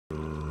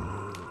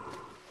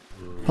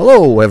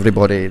Hello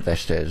everybody,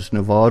 this is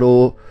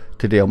Nevaro.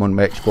 Today I'm on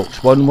my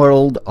Xbox One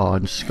world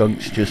and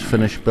Skunk's just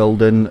finished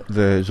building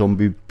the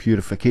zombie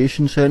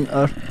purification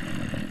centre.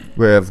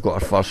 We've got our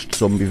first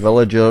zombie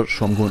villager,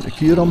 so I'm going to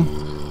cure him.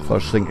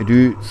 First thing to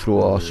do,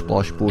 throw a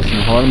splash potion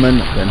of Harmon,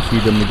 then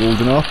feed him the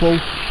golden apple.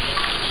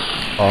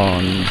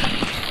 And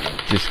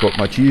just got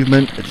my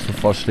achievement, it's the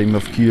first time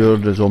I've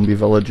cured a zombie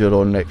villager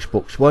on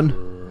Xbox One.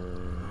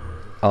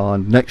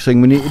 And next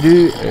thing we need to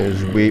do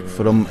is wait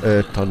for him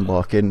to turn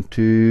back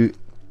into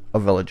a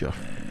villager.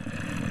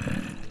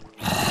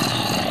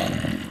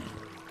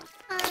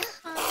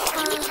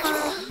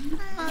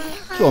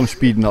 So I'm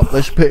speeding up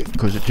this bit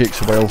because it takes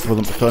a while for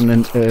them to turn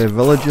into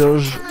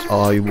villagers.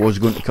 I was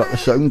going to cut the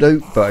sound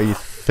out, but I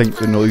think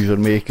the noise they're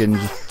making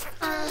is,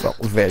 well,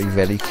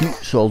 very cute,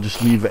 so I'll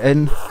just leave it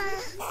in.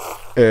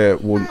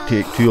 It won't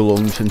take too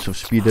long since I've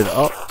speeded it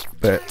up,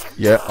 but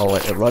yeah, I'll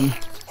let it run.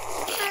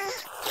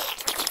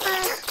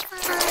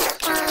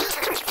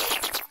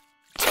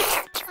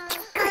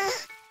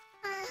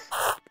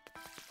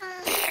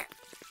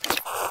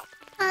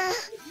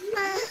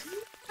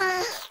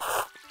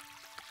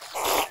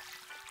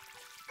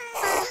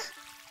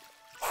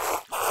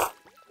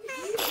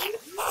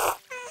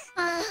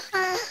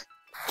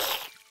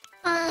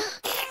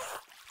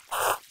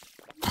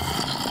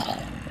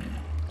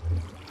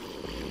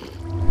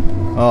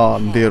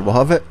 And there we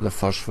have it, the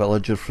first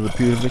villager for the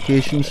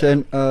purification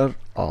centre.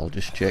 I'll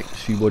just check to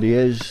see what he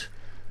is.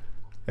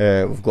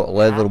 We've got a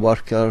leather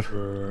worker,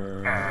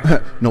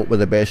 not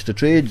with the best of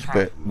trades,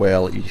 but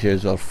well, he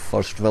is our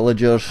first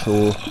villager,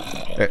 so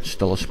it's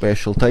still a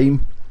special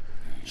time.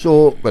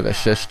 So with this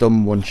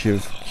system, once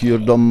you've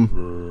cured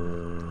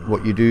them,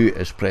 what you do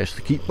is press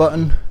the keep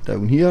button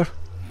down here,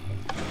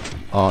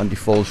 and he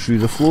falls through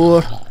the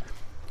floor.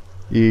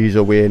 He's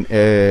away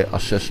into a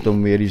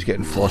system where he's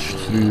getting flushed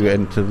through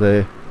into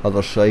the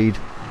other side.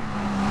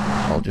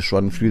 I'll just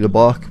run through the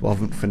back, we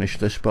haven't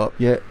finished this part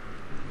yet.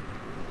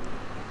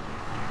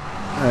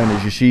 And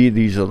as you see,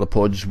 these are the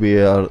pods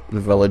where the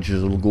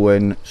villagers will go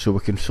in so we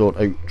can sort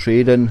out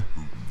trading.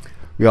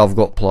 We have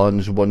got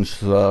plans, once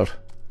they're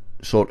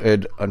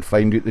sorted and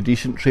find out the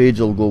decent trades,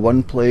 will go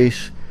one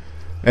place.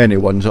 Any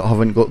ones that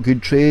haven't got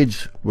good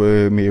trades,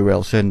 we may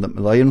well send them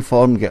to the iron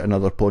farm, get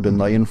another pod in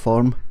the iron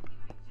farm.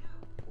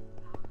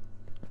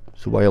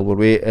 So while we're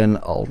waiting,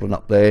 I'll run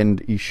up the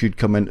end. He should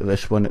come into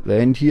this one at the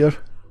end here.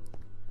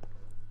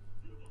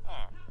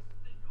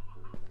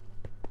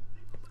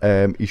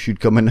 He should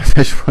come into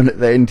this one at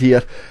the end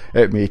here.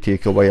 It may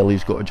take a while,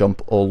 he's got to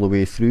jump all the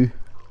way through.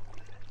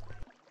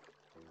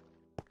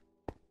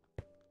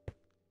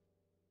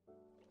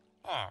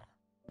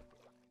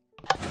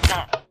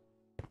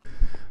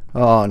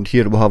 And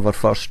here we have our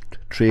first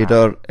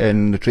trader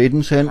in the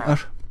trading centre.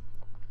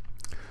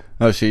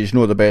 As I say, he's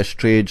not the best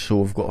trade, so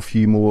we've got a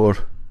few more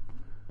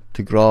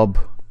to grab.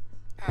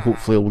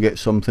 Hopefully we'll get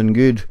something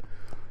good.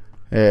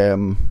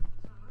 Showing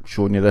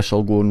you this,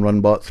 I'll go and run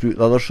back through to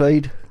the other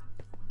side.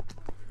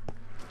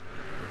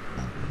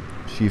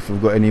 See if we've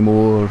got any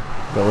more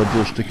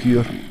villagers to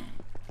cure.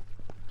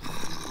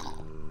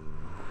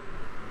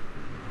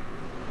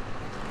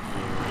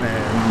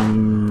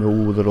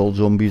 No, they're all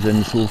zombies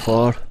in so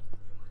far.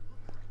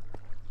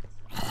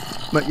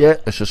 But yeah,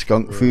 this is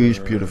Skunkfu's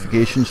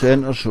purification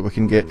centre, so we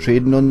can get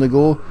trading on the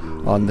go.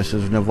 And this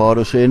is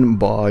Nevaro saying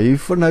bye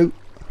for now.